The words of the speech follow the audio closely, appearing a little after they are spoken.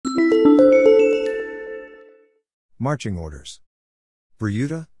Marching orders.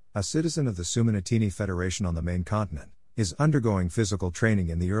 Bryuta, a citizen of the Sumanatini Federation on the main continent, is undergoing physical training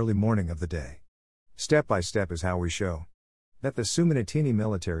in the early morning of the day. Step by step is how we show that the Sumanatini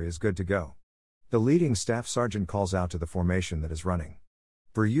military is good to go. The leading staff sergeant calls out to the formation that is running.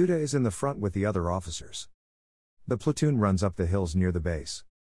 Bryuta is in the front with the other officers. The platoon runs up the hills near the base,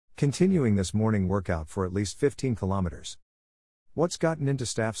 continuing this morning workout for at least 15 kilometers. What's gotten into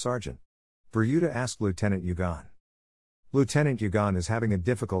Staff Sergeant? Bryuta asked Lieutenant Yugan. Lieutenant Yugan is having a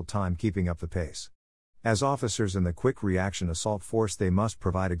difficult time keeping up the pace. As officers in the Quick Reaction Assault Force, they must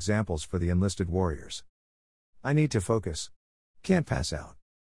provide examples for the enlisted warriors. I need to focus. Can't pass out.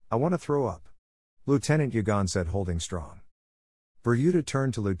 I want to throw up. Lieutenant Yugan said, holding strong. Bryuta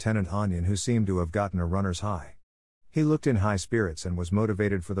turned to Lieutenant Onion, who seemed to have gotten a runner's high. He looked in high spirits and was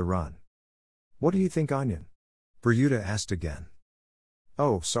motivated for the run. What do you think, Onion? Bryuta asked again.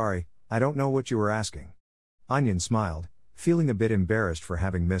 Oh, sorry, I don't know what you were asking. Onion smiled, feeling a bit embarrassed for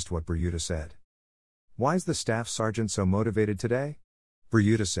having missed what Bryuta said. Why's the staff sergeant so motivated today?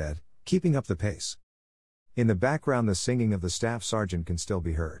 Bryuta said, keeping up the pace. In the background, the singing of the staff sergeant can still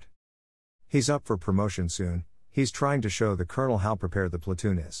be heard. He's up for promotion soon. He's trying to show the colonel how prepared the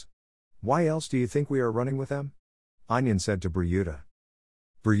platoon is. Why else do you think we are running with them? Onion said to Bryuta.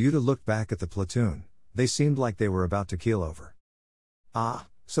 Bryuta looked back at the platoon. They seemed like they were about to keel over. Ah,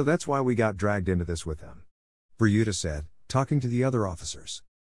 so that's why we got dragged into this with them, Bryuta said, talking to the other officers.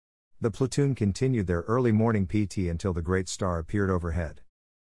 The platoon continued their early morning PT until the Great Star appeared overhead.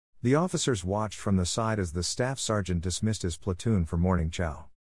 The officers watched from the side as the staff sergeant dismissed his platoon for morning chow.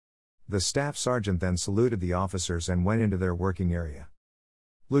 The staff sergeant then saluted the officers and went into their working area.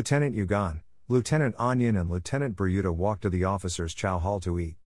 Lieutenant Yugan, Lieutenant Onion and Lieutenant Bryuta walked to the officers' chow hall to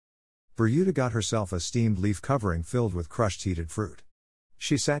eat. Bryuta got herself a steamed leaf covering filled with crushed heated fruit.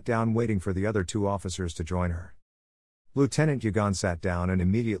 She sat down waiting for the other two officers to join her. Lieutenant Yugan sat down and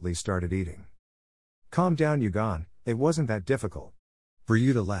immediately started eating. Calm down, Yugan, it wasn't that difficult.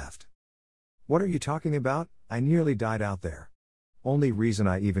 Bryuta laughed. What are you talking about? I nearly died out there. Only reason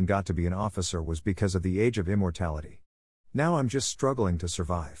I even got to be an officer was because of the Age of Immortality. Now I'm just struggling to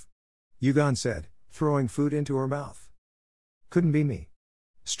survive. Yugan said, throwing food into her mouth. Couldn't be me.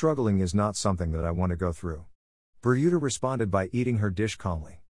 Struggling is not something that I want to go through. Bryuta responded by eating her dish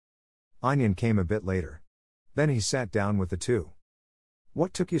calmly. Onion came a bit later. Then he sat down with the two.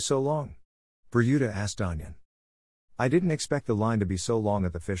 What took you so long? Bryuta asked Onion. I didn't expect the line to be so long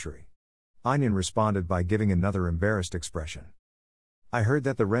at the fishery. Onion responded by giving another embarrassed expression. I heard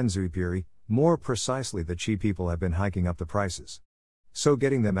that the Renzuipiri, more precisely the Chi people, have been hiking up the prices. So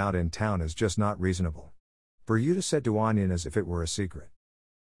getting them out in town is just not reasonable. Bryuta said to Onion as if it were a secret.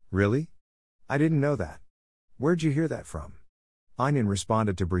 Really? I didn't know that. Where'd you hear that from? Onion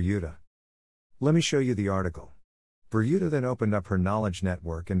responded to Bryuta. Let me show you the article. Bryuta then opened up her knowledge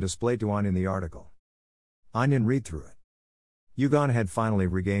network and displayed to Onion the article. Onion read through it. Yugan had finally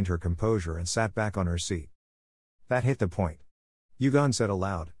regained her composure and sat back on her seat. That hit the point. Yugan said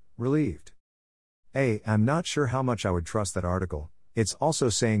aloud, relieved. I'm not sure how much I would trust that article. It's also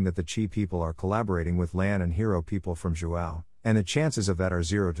saying that the Chi people are collaborating with Lan and Hero people from Zhuao, and the chances of that are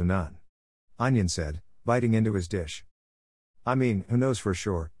 0 to none. Onion said, biting into his dish. I mean, who knows for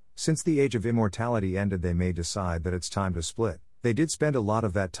sure, since the Age of Immortality ended they may decide that it's time to split. They did spend a lot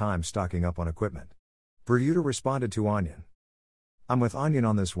of that time stocking up on equipment. Bryuta responded to Onion. I'm with Onion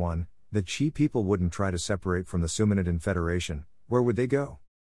on this one. The Chi people wouldn't try to separate from the Sumanatan Federation. Where would they go?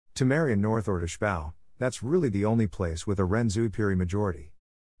 To Marian North or to Shpao? That's really the only place with a Renzuipiri majority.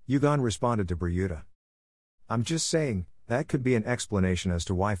 Yugan responded to Bryuta. I'm just saying, that could be an explanation as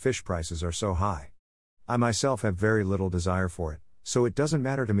to why fish prices are so high. I myself have very little desire for it, so it doesn't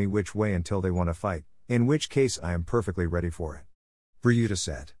matter to me which way until they want to fight, in which case I am perfectly ready for it. Bryuta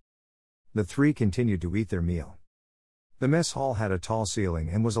said. The three continued to eat their meal. The mess hall had a tall ceiling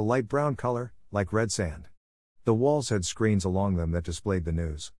and was a light brown color, like red sand. The walls had screens along them that displayed the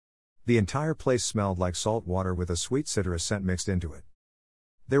news. The entire place smelled like salt water with a sweet citrus scent mixed into it.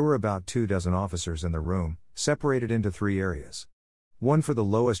 There were about 24 officers in the room, separated into 3 areas. One for the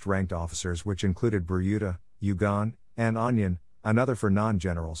lowest ranked officers, which included Bryuta, Yugan, and Onion, another for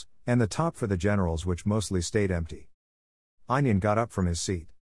non-generals, and the top for the generals, which mostly stayed empty. Onion got up from his seat.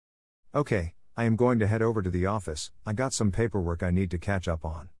 Okay, I am going to head over to the office. I got some paperwork I need to catch up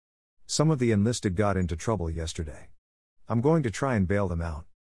on. Some of the enlisted got into trouble yesterday. I'm going to try and bail them out.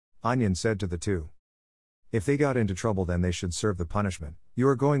 Onion said to the two. If they got into trouble, then they should serve the punishment. You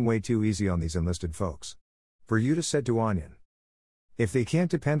are going way too easy on these enlisted folks. Bryuta said to Onion. If they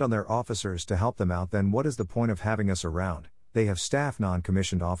can't depend on their officers to help them out, then what is the point of having us around? They have staff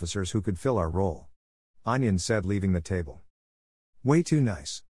non-commissioned officers who could fill our role. Onion said, leaving the table. Way too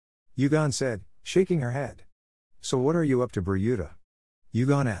nice. Yugon said, shaking her head. So what are you up to, Bermuda?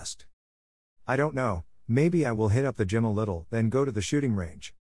 Yugon asked. I don't know, maybe I will hit up the gym a little, then go to the shooting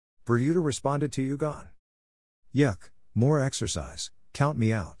range. Bermuda responded to Yugon. Yuck, more exercise, count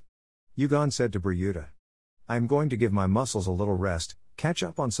me out. Yugon said to Bermuda. I'm going to give my muscles a little rest, catch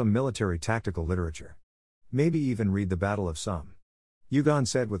up on some military tactical literature. Maybe even read the Battle of Somme. Yugon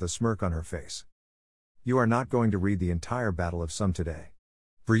said with a smirk on her face. You are not going to read the entire Battle of Somme today.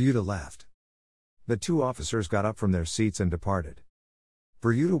 Bermuda laughed. The two officers got up from their seats and departed.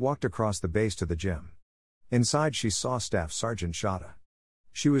 Bermuda walked across the base to the gym. Inside she saw Staff Sergeant Shada.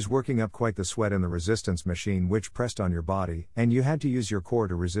 She was working up quite the sweat in the resistance machine which pressed on your body, and you had to use your core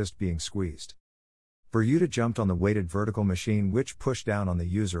to resist being squeezed. Bermuda jumped on the weighted vertical machine which pushed down on the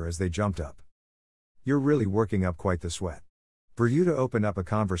user as they jumped up. You're really working up quite the sweat. Bermuda opened up a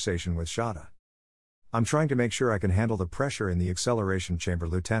conversation with Shada. I'm trying to make sure I can handle the pressure in the acceleration chamber,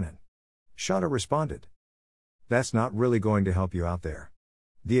 Lieutenant. Shada responded. That's not really going to help you out there.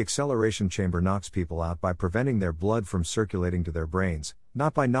 The acceleration chamber knocks people out by preventing their blood from circulating to their brains,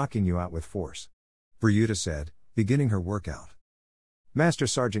 not by knocking you out with force. Bermuda said, beginning her workout. Master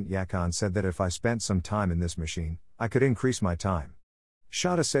Sergeant Yakon said that if I spent some time in this machine, I could increase my time.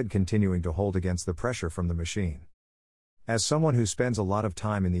 Shada said, continuing to hold against the pressure from the machine. As someone who spends a lot of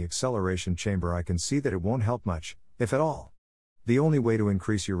time in the acceleration chamber, I can see that it won't help much, if at all. The only way to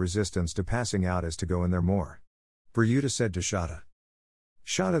increase your resistance to passing out is to go in there more. Bermuda said to Shada.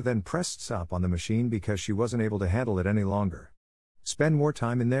 Shada then pressed stop on the machine because she wasn't able to handle it any longer. Spend more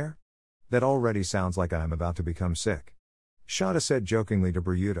time in there? That already sounds like I am about to become sick. Shada said jokingly to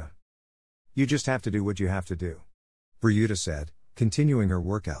Bermuda. You just have to do what you have to do. Bermuda said, continuing her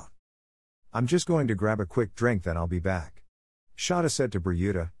workout. I'm just going to grab a quick drink, then I'll be back. Shada said to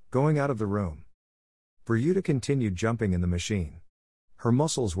Bermuda, going out of the room. Bermuda continued jumping in the machine. Her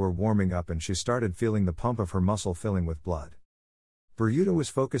muscles were warming up and she started feeling the pump of her muscle filling with blood. Bermuda was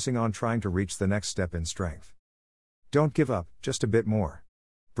focusing on trying to reach the next step in strength. Don't give up, just a bit more.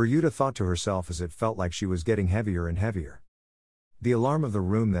 Bermuda thought to herself as it felt like she was getting heavier and heavier. The alarm of the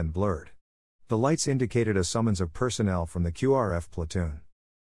room then blurred. The lights indicated a summons of personnel from the QRF platoon.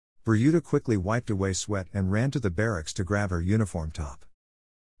 Bermuda quickly wiped away sweat and ran to the barracks to grab her uniform top.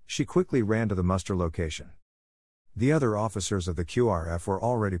 She quickly ran to the muster location. The other officers of the QRF were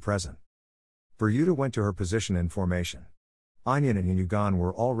already present. Bermuda went to her position in formation. Onion and Yugon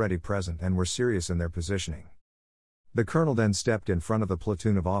were already present and were serious in their positioning. The colonel then stepped in front of the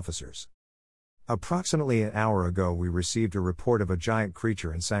platoon of officers. Approximately an hour ago we received a report of a giant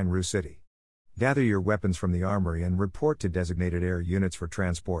creature in Sangru City. Gather your weapons from the armory and report to designated air units for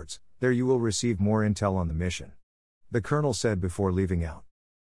transports, there you will receive more intel on the mission. The colonel said before leaving out.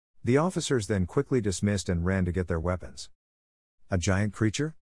 The officers then quickly dismissed and ran to get their weapons. A giant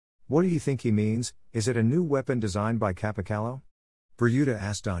creature? What do you think he means? Is it a new weapon designed by Capicalo? Bermuda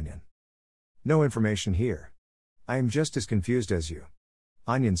asked Onion. No information here. I am just as confused as you.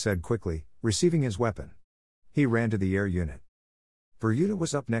 Onion said quickly, receiving his weapon. He ran to the air unit. Bermuda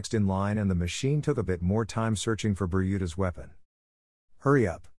was up next in line and the machine took a bit more time searching for Bermuda's weapon. Hurry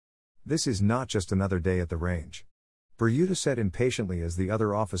up. This is not just another day at the range. Bermuda said impatiently as the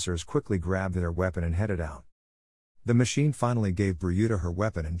other officers quickly grabbed their weapon and headed out. The machine finally gave Bermuda her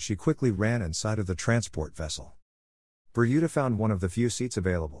weapon and she quickly ran inside of the transport vessel. Bermuda found one of the few seats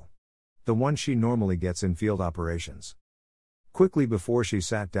available. The one she normally gets in field operations. Quickly before she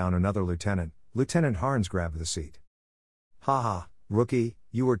sat down, another lieutenant, Lieutenant Harns, grabbed the seat. Ha, rookie,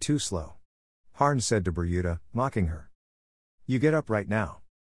 you were too slow. Harns said to Bermuda, mocking her. You get up right now.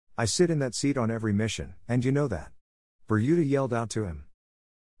 I sit in that seat on every mission, and you know that. Bermuda yelled out to him.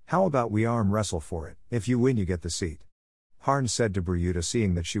 How about we arm wrestle for it? If you win you get the seat. Harns said to Bermuda,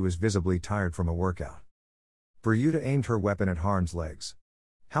 seeing that she was visibly tired from a workout. Bermuda aimed her weapon at Harns' legs.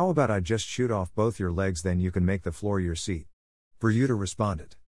 How about I just shoot off both your legs, then you can make the floor your seat? Bermuda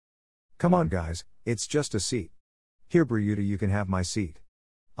responded. Come on guys, it's just a seat. Here Bermuda, you can have my seat.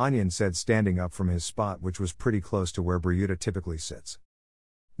 Onion said, standing up from his spot, which was pretty close to where Bermuda typically sits.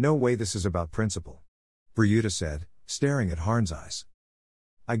 No way, this is about principle. Bermuda said, staring at Harns' eyes.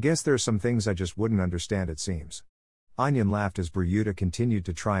 I guess there's some things I just wouldn't understand, it seems. Onion laughed as Bermuda continued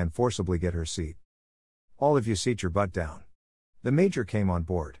to try and forcibly get her seat. All of you seat your butt down. The major came on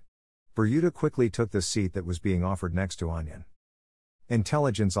board. Bermuda quickly took the seat that was being offered next to Onion.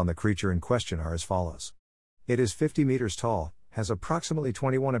 Intelligence on the creature in question are as follows. It is 50 meters tall, has approximately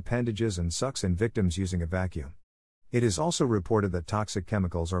 21 appendages and sucks in victims using a vacuum. It is also reported that toxic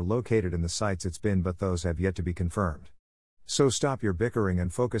chemicals are located in the sites it's been, but those have yet to be confirmed. So stop your bickering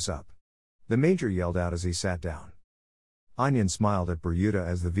and focus up. the Major yelled out as he sat down. Onion smiled at Bermuda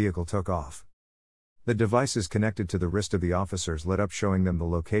as the vehicle took off. The devices connected to the wrist of the officers lit up, showing them the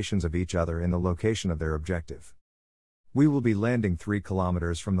locations of each other and the location of their objective. We will be landing 3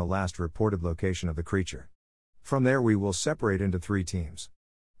 kilometers from the last reported location of the creature. From there we will separate into 3 teams.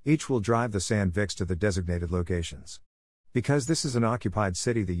 Each will drive the Sandvix to the designated locations. Because this is an occupied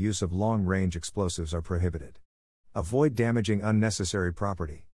city, the use of long-range explosives are prohibited. Avoid damaging unnecessary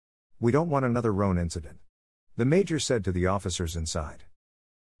property. We don't want another Rhone incident, the Major said to the officers inside.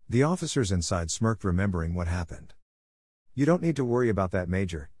 The officers inside smirked, remembering what happened. You don't need to worry about that,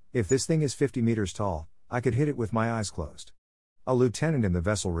 Major. If this thing is 50 meters tall, I could hit it with my eyes closed. A lieutenant in the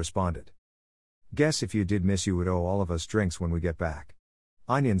vessel responded. Guess if you did miss, you would owe all of us drinks when we get back,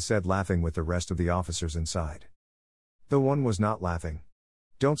 Onion said, laughing with the rest of the officers inside. The one was not laughing.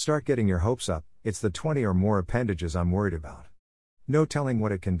 Don't start getting your hopes up, it's the 20 or more appendages I'm worried about. No telling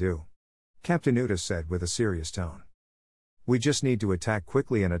what it can do, Captain Uta said with a serious tone. We just need to attack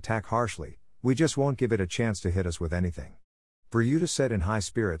quickly and attack harshly, we just won't give it a chance to hit us with anything, Bermuda said in high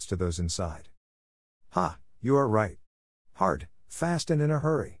spirits to those inside. Ha, you are right. Hard, fast and in a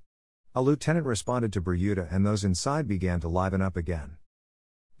hurry. A lieutenant responded to Bermuda and those inside began to liven up again.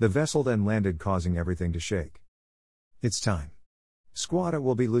 The vessel then landed, causing everything to shake. It's time. Squadra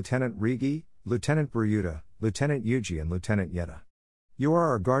will be Lieutenant Rigi, Lieutenant Bermuda, Lieutenant Yuji and Lieutenant Yetta. You are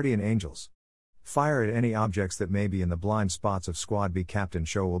our guardian angels. Fire at any objects that may be in the blind spots of Squad B. Captain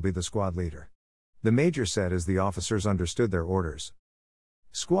Cho will be the squad leader, the Major said as the officers understood their orders.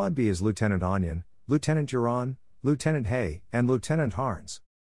 Squad B is Lieutenant Onion, Lieutenant Duran, Lieutenant Hay, and Lieutenant Harns.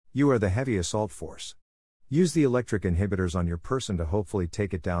 You are the heavy assault force. Use the electric inhibitors on your person to hopefully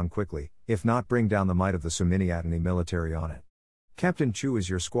take it down quickly, if not bring down the might of the Suminiatani military on it. Captain Chu is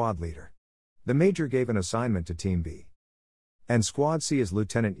your squad leader. The Major gave an assignment to Team B. And Squad C is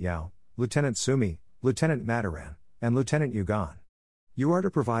Lieutenant Yao, Lieutenant Sumi, Lieutenant Mataran, and Lieutenant Yugan. You are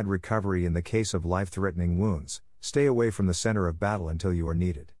to provide recovery in the case of life-threatening wounds, stay away from the center of battle until you are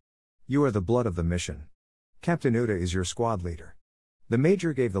needed. You are the blood of the mission. Captain Uta is your squad leader. The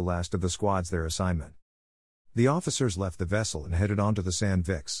Major gave the last of the squads their assignment. The officers left the vessel and headed on to the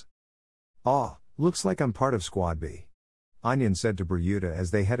Sandvix. Looks like I'm part of Squad B, Onion said to Bermuda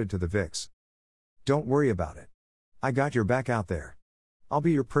as they headed to the Vix. Don't worry about it. I got your back out there. I'll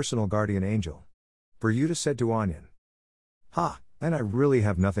be your personal guardian angel, Bermuda said to Onion. And I really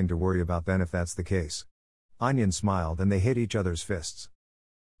have nothing to worry about then if that's the case. Onion smiled and they hit each other's fists.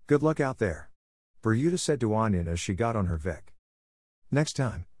 Good luck out there, Bermuda said to Onion as she got on her Vic. Next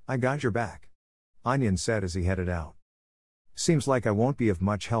time, I got your back, Onion said as he headed out. Seems like I won't be of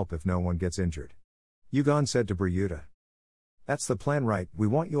much help if no one gets injured, Yugan said to Bermuda. That's the plan, right? We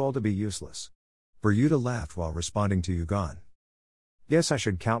want you all to be useless. Bermuda laughed while responding to Yugan. Guess I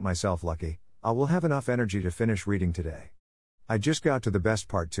should count myself lucky, I will have enough energy to finish reading today. I just got to the best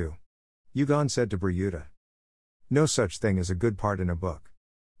part too, Yugan said to Bermuda. No such thing as a good part in a book.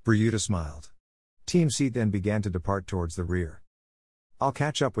 Bermuda smiled. Team C then began to depart towards the rear. I'll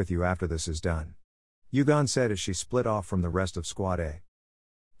catch up with you after this is done, Yugan said as she split off from the rest of Squad A.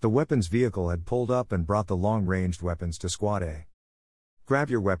 The weapons vehicle had pulled up and brought the long-ranged weapons to Squad A. Grab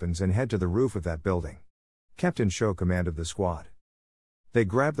your weapons and head to the roof of that building, Captain Cho commanded the squad. They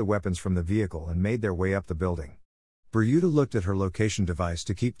grabbed the weapons from the vehicle and made their way up the building. Bermuda looked at her location device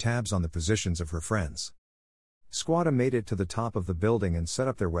to keep tabs on the positions of her friends. Squad A made it to the top of the building and set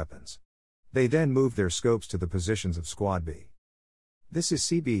up their weapons. They then moved their scopes to the positions of Squad B. This is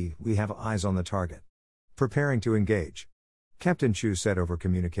CB, we have eyes on the target. Preparing to engage, Captain Chu said over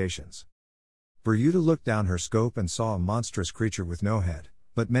communications. Bermuda looked down her scope and saw a monstrous creature with no head,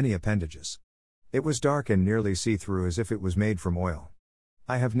 but many appendages. It was dark and nearly see-through as if it was made from oil.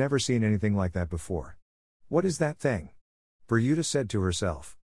 I have never seen anything like that before. What is that thing? Bermuda said to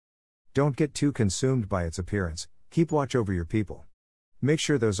herself. Don't get too consumed by its appearance, keep watch over your people. Make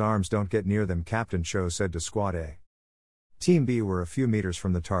sure those arms don't get near them, Captain Cho said to Squad A. Team B were a few meters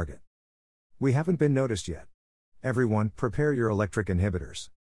from the target. We haven't been noticed yet. Everyone, prepare your electric inhibitors,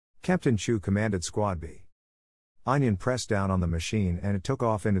 Captain Chu commanded Squad B. Onion pressed down on the machine and it took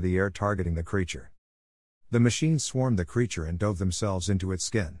off into the air, targeting the creature. The machines swarmed the creature and dove themselves into its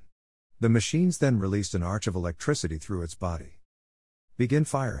skin. The machines then released an arch of electricity through its body. Begin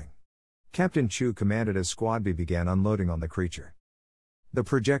firing, Captain Chu commanded as Squad B began unloading on the creature. The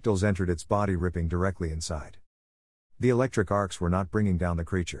projectiles entered its body, ripping directly inside. The electric arcs were not bringing down the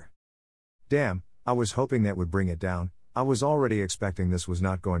creature. Damn, I was hoping that would bring it down. I was already expecting this was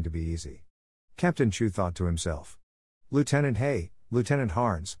not going to be easy, Captain Chu thought to himself. Lieutenant Hay, Lieutenant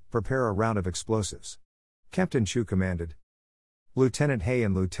Harns, prepare a round of explosives, Captain Chu commanded. Lieutenant Hay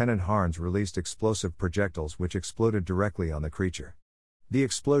and Lieutenant Harns released explosive projectiles which exploded directly on the creature. The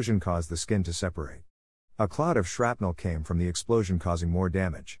explosion caused the skin to separate. A cloud of shrapnel came from the explosion, causing more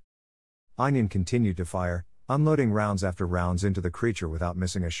damage. Onion continued to fire, unloading rounds after rounds into the creature without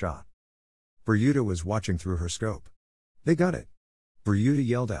missing a shot. Bermuda was watching through her scope. "They got it!" Bermuda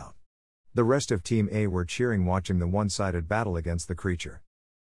yelled out. The rest of Team A were cheering, watching the one-sided battle against the creature.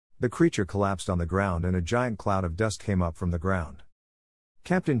 The creature collapsed on the ground and a giant cloud of dust came up from the ground.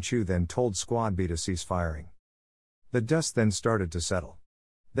 Captain Chu then told Squad B to cease firing. The dust then started to settle.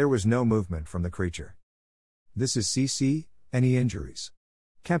 There was no movement from the creature. "This is CC, any injuries?"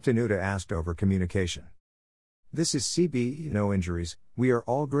 Captain Uda asked over communication. "This is CB, no injuries, we are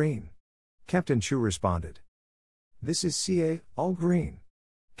all green." Captain Chu responded. "This is CA, all green."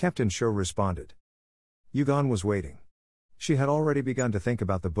 Captain Cho responded. Yugon was waiting. She had already begun to think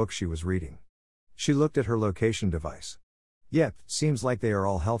about the book she was reading. She looked at her location device. "Yep, seems like they are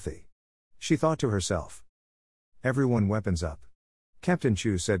all healthy," she thought to herself. "Everyone weapons up," Captain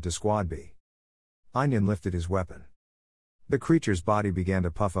Chu said to Squad B. Onion lifted his weapon. The creature's body began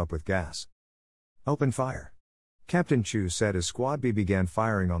to puff up with gas. "Open fire," Captain Chu said as Squad B began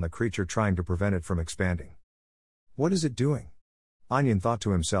firing on the creature, trying to prevent it from expanding. "What is it doing?" Onion thought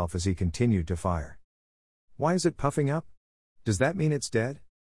to himself as he continued to fire. "Why is it puffing up? Does that mean it's dead?"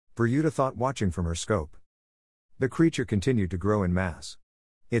 Bermuda thought, watching from her scope. The creature continued to grow in mass.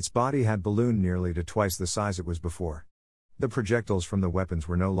 Its body had ballooned nearly to twice the size it was before. The projectiles from the weapons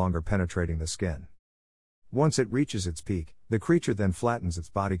were no longer penetrating the skin. Once it reaches its peak, the creature then flattens its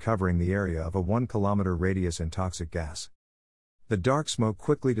body, covering the area of a 1-kilometer radius in toxic gas. The dark smoke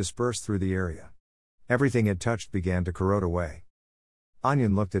quickly dispersed through the area. Everything it touched began to corrode away.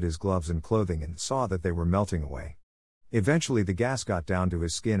 Onion looked at his gloves and clothing and saw that they were melting away. Eventually the gas got down to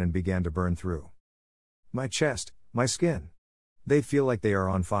his skin and began to burn through. "My chest, my skin. They feel like they are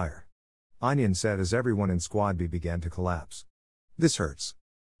on fire," Onion said as everyone in Squad B began to collapse. "This hurts,"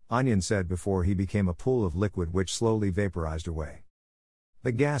 Onion said before he became a pool of liquid which slowly vaporized away.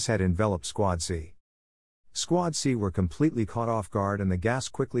 The gas had enveloped Squad C. Squad C were completely caught off guard and the gas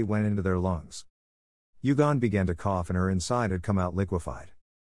quickly went into their lungs. Yugon began to cough and her inside had come out liquefied.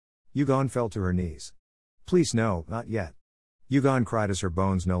 Yugon fell to her knees. "Please no, not yet," Yugon cried as her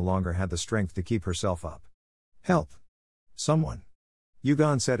bones no longer had the strength to keep herself up. "Help! Someone!"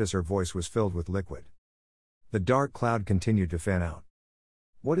 Yugon said as her voice was filled with liquid. The dark cloud continued to fan out.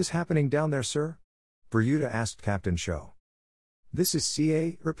 "What is happening down there, sir?" Bermuda asked Captain Cho. "This is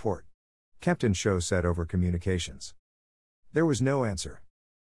CA, report," Captain Cho said over communications. There was no answer.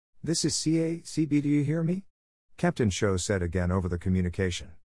 "This is CA, CB, do you hear me?" Captain Cho said again over the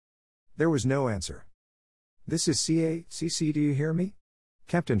communication. There was no answer. "This is CA, CC, do you hear me?"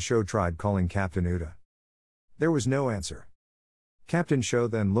 Captain Cho tried calling Captain Uda. There was no answer. Captain Cho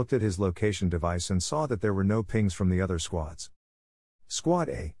then looked at his location device and saw that there were no pings from the other squads. "Squad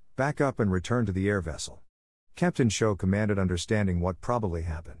A, back up and return to the air vessel," Captain Cho commanded, understanding what probably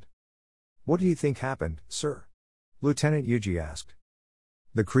happened. "What do you think happened, sir?" Lieutenant Yuji asked.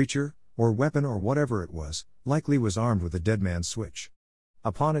 "The creature, or weapon or whatever it was, likely was armed with a dead man's switch.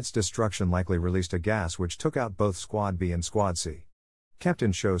 Upon its destruction likely released a gas which took out both Squad B and Squad C,"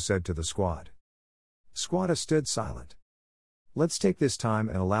 Captain Cho said to the squad. Squad A stood silent. "Let's take this time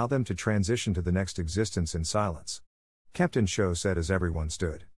and allow them to transition to the next existence in silence," Captain Cho said as everyone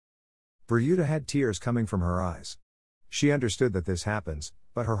stood. Bermuda had tears coming from her eyes. She understood that this happens,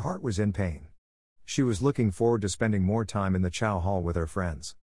 but her heart was in pain. She was looking forward to spending more time in the Chow Hall with her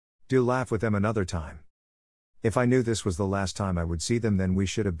friends. Do laugh with them another time. If I knew this was the last time I would see them, then we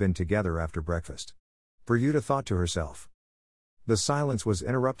should have been together after breakfast, Bermuda thought to herself. The silence was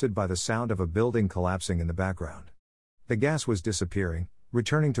interrupted by the sound of a building collapsing in the background. The gas was disappearing,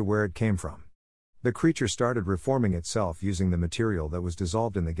 returning to where it came from. The creature started reforming itself using the material that was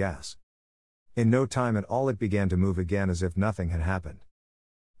dissolved in the gas. In no time at all it began to move again as if nothing had happened.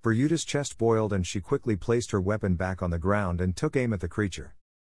 Bermuda's chest boiled and she quickly placed her weapon back on the ground and took aim at the creature.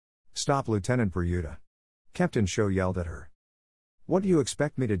 "Stop, Lieutenant Bermuda," Captain Cho yelled at her. "What do you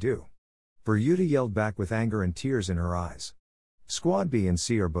expect me to do?" Bermuda yelled back with anger and tears in her eyes. "Squad B and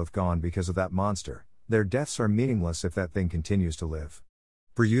C are both gone because of that monster. Their deaths are meaningless if that thing continues to live,"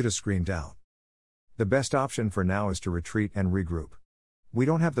 Bermuda screamed out. "The best option for now is to retreat and regroup. We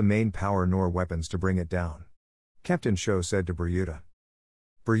don't have the main power nor weapons to bring it down," Captain Cho said to Bermuda.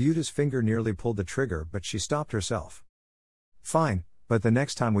 Bermuda's finger nearly pulled the trigger, but she stopped herself. "Fine, but the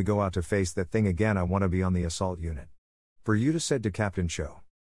next time we go out to face that thing again, I want to be on the assault unit," Bermuda said to Captain Cho.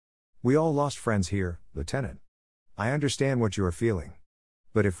 "We all lost friends here, Lieutenant. I understand what you are feeling.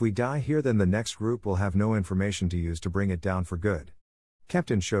 But if we die here, then the next group will have no information to use to bring it down for good.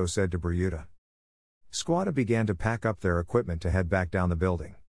 Captain Cho said to Bermuda. Squatta began to pack up their equipment to head back down the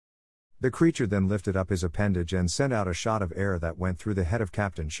building. The creature then lifted up his appendage and sent out a shot of air that went through the head of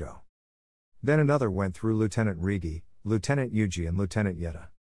Captain Cho. Then another went through Lieutenant Rigi, Lieutenant Yuji and Lieutenant Yeta.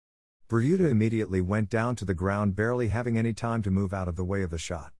 Bermuda immediately went down to the ground, barely having any time to move out of the way of the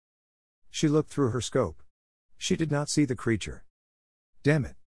shot. She looked through her scope. She did not see the creature. Damn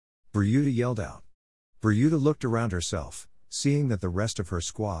it! Bermuda yelled out. Bermuda looked around herself, seeing that the rest of her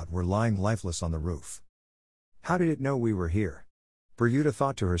squad were lying lifeless on the roof. How did it know we were here? Bermuda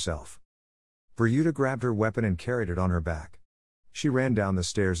thought to herself. Bermuda grabbed her weapon and carried it on her back. She ran down the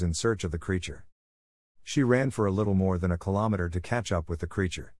stairs in search of the creature. She ran for a little more than a kilometer to catch up with the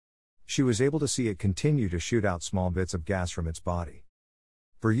creature. She was able to see it continue to shoot out small bits of gas from its body.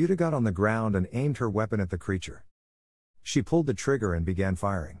 Bermuda got on the ground and aimed her weapon at the creature. She pulled the trigger and began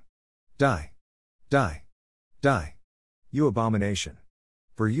firing. Die! Die! Die! You abomination!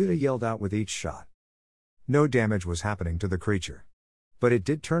 Bermuda yelled out with each shot. No damage was happening to the creature. But it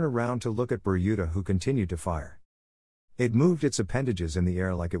did turn around to look at Bermuda, who continued to fire. It moved its appendages in the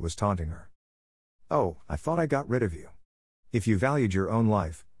air like it was taunting her. Oh, I thought I got rid of you. If you valued your own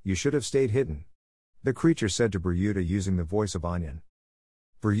life, you should have stayed hidden. The creature said to Bermuda using the voice of Onion.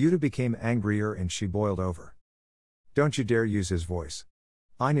 Bermuda became angrier and she boiled over. Don't you dare use his voice.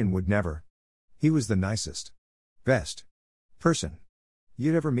 Onion would never. He was the nicest, best person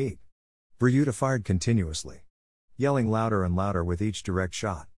you'd ever meet. Bermuda fired continuously, yelling louder and louder with each direct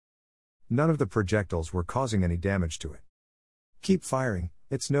shot. None of the projectiles were causing any damage to it. Keep firing,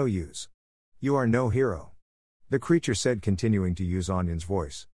 it's no use. You are no hero. The creature said, continuing to use Onion's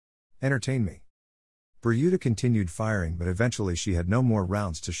voice. Entertain me. Bermuda continued firing, but eventually she had no more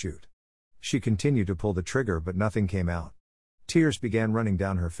rounds to shoot. She continued to pull the trigger, but nothing came out. Tears began running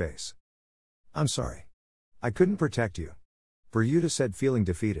down her face. I'm sorry. I couldn't protect you. Bermuda said, feeling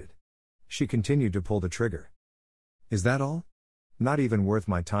defeated. She continued to pull the trigger. Is that all? Not even worth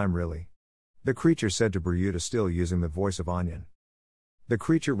my time, really. The creature said to Bermuda, still using the voice of Onion. The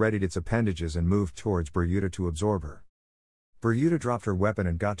creature readied its appendages and moved towards Bermuda to absorb her. Bermuda dropped her weapon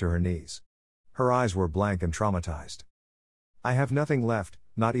and got to her knees. Her eyes were blank and traumatized. I have nothing left,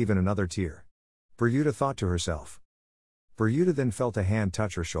 not even another tear. Bermuda thought to herself. Bermuda then felt a hand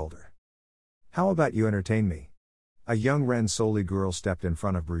touch her shoulder. How about you entertain me? A young Ren Soli girl stepped in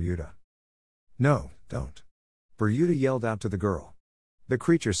front of Bermuda. No, don't. Bermuda yelled out to the girl. The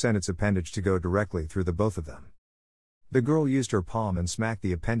creature sent its appendage to go directly through the both of them. The girl used her palm and smacked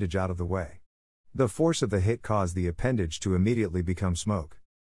the appendage out of the way. The force of the hit caused the appendage to immediately become smoke.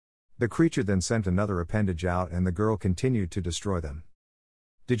 The creature then sent another appendage out and the girl continued to destroy them.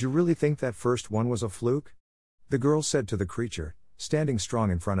 Did you really think that first one was a fluke? The girl said to the creature, standing strong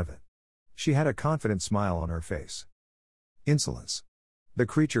in front of it. She had a confident smile on her face. Insolence. The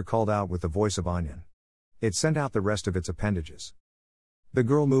creature called out with the voice of Onion. It sent out the rest of its appendages. The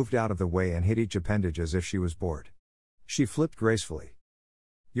girl moved out of the way and hit each appendage as if she was bored. She flipped gracefully.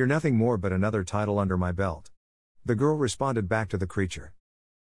 You're nothing more but another title under my belt. The girl responded back to the creature.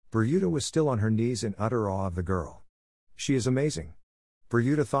 Bermuda was still on her knees in utter awe of the girl. She is amazing.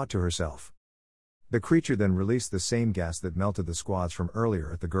 Bermuda thought to herself. The creature then released the same gas that melted the squads from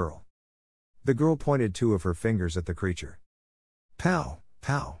earlier at the girl. The girl pointed two of her fingers at the creature. Pow,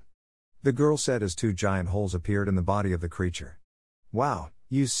 pow. The girl said as two giant holes appeared in the body of the creature. Wow,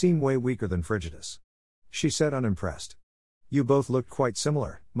 you seem way weaker than Frigidus. She said, unimpressed. You both looked quite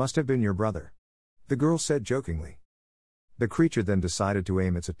similar, must have been your brother. The girl said jokingly. The creature then decided to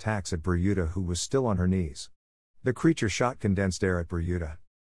aim its attacks at Bermuda, who was still on her knees. The creature shot condensed air at Bermuda.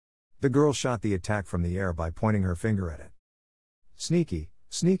 The girl shot the attack from the air by pointing her finger at it. Sneaky,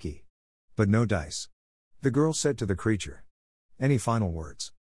 sneaky. But no dice. The girl said to the creature. Any final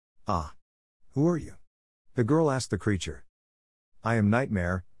words? Ah. Who are you? The girl asked the creature. I am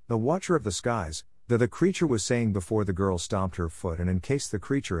Nightmare, the Watcher of the Skies, the creature was saying before the girl stomped her foot and encased the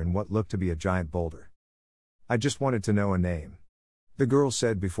creature in what looked to be a giant boulder. I just wanted to know a name. The girl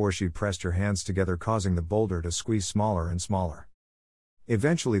said before she pressed her hands together, causing the boulder to squeeze smaller and smaller.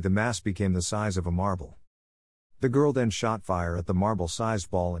 Eventually the mass became the size of a marble. The girl then shot fire at the marble-sized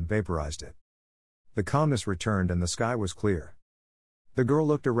ball and vaporized it. The calmness returned and the sky was clear. The girl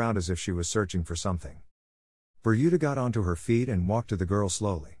looked around as if she was searching for something. Bermuda got onto her feet and walked to the girl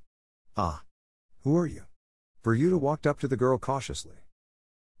slowly. Ah. Who are you? Bermuda walked up to the girl cautiously.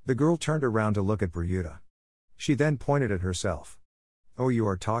 The girl turned around to look at Bermuda. She then pointed at herself. Oh, you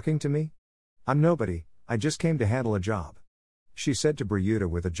are talking to me? I'm nobody, I just came to handle a job. She said to Bermuda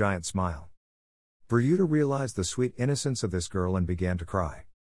with a giant smile. Briuta realized the sweet innocence of this girl and began to cry.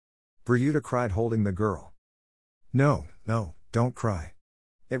 Briuta cried, holding the girl. No, don't cry.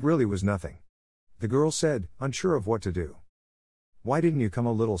 It really was nothing. The girl said, unsure of what to do. Why didn't you come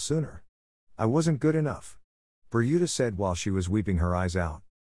a little sooner? I wasn't good enough. Briuta said while she was weeping her eyes out.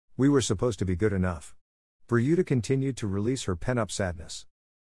 We were supposed to be good enough. Briuta continued to release her pent-up sadness.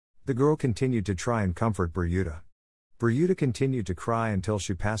 The girl continued to try and comfort Briuta. Briuta continued to cry until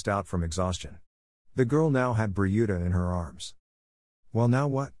she passed out from exhaustion. The girl now had Briuta in her arms. Well, now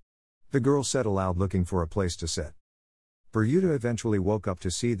what? The girl said aloud, looking for a place to sit. Briuta eventually woke up to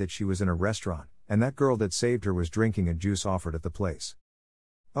see that she was in a restaurant, and that girl that saved her was drinking a juice offered at the place.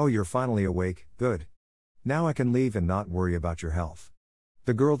 Oh, you're finally awake, good. Now I can leave and not worry about your health.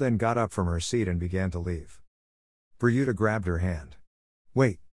 The girl then got up from her seat and began to leave. Briuta grabbed her hand.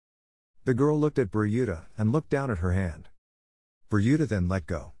 Wait. The girl looked at Briuta and looked down at her hand. Briuta then let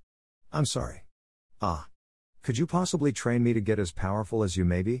go. I'm sorry. Could you possibly train me to get as powerful as you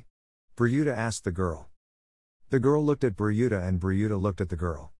maybe? Briuta asked the girl. The girl looked at Briuta and Briuta looked at the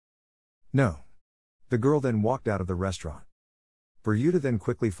girl. No. The girl then walked out of the restaurant. Briuta then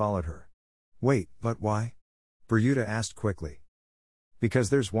quickly followed her. Wait, but why? Briuta asked quickly. Because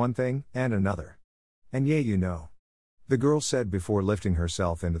there's one thing, and another. And yeah, you know. The girl said before lifting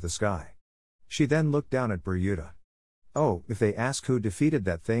herself into the sky. She then looked down at Briuta. Oh, if they ask who defeated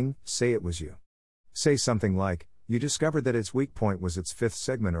that thing, say it was you. Say something like, you discovered that its weak point was its fifth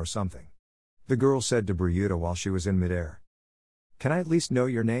segment or something. The girl said to Briuta while she was in midair. Can I at least know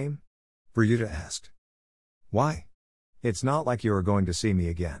your name? Briuta asked. Why? It's not like you are going to see me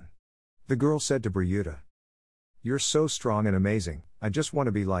again. The girl said to Briuta. You're so strong and amazing, I just want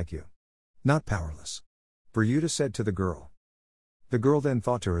to be like you. Not powerless. Briuta said to the girl. The girl then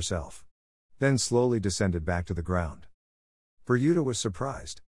thought to herself. Then slowly descended back to the ground. Briuta was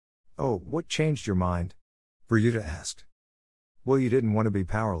surprised. Oh, what changed your mind? Briuta asked. Well, you didn't want to be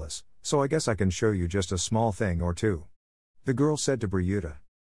powerless, so I guess I can show you just a small thing or two. The girl said to Briuta.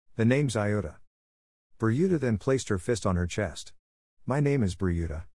 The name's Iota. Briuta then placed her fist on her chest. My name is Briuta.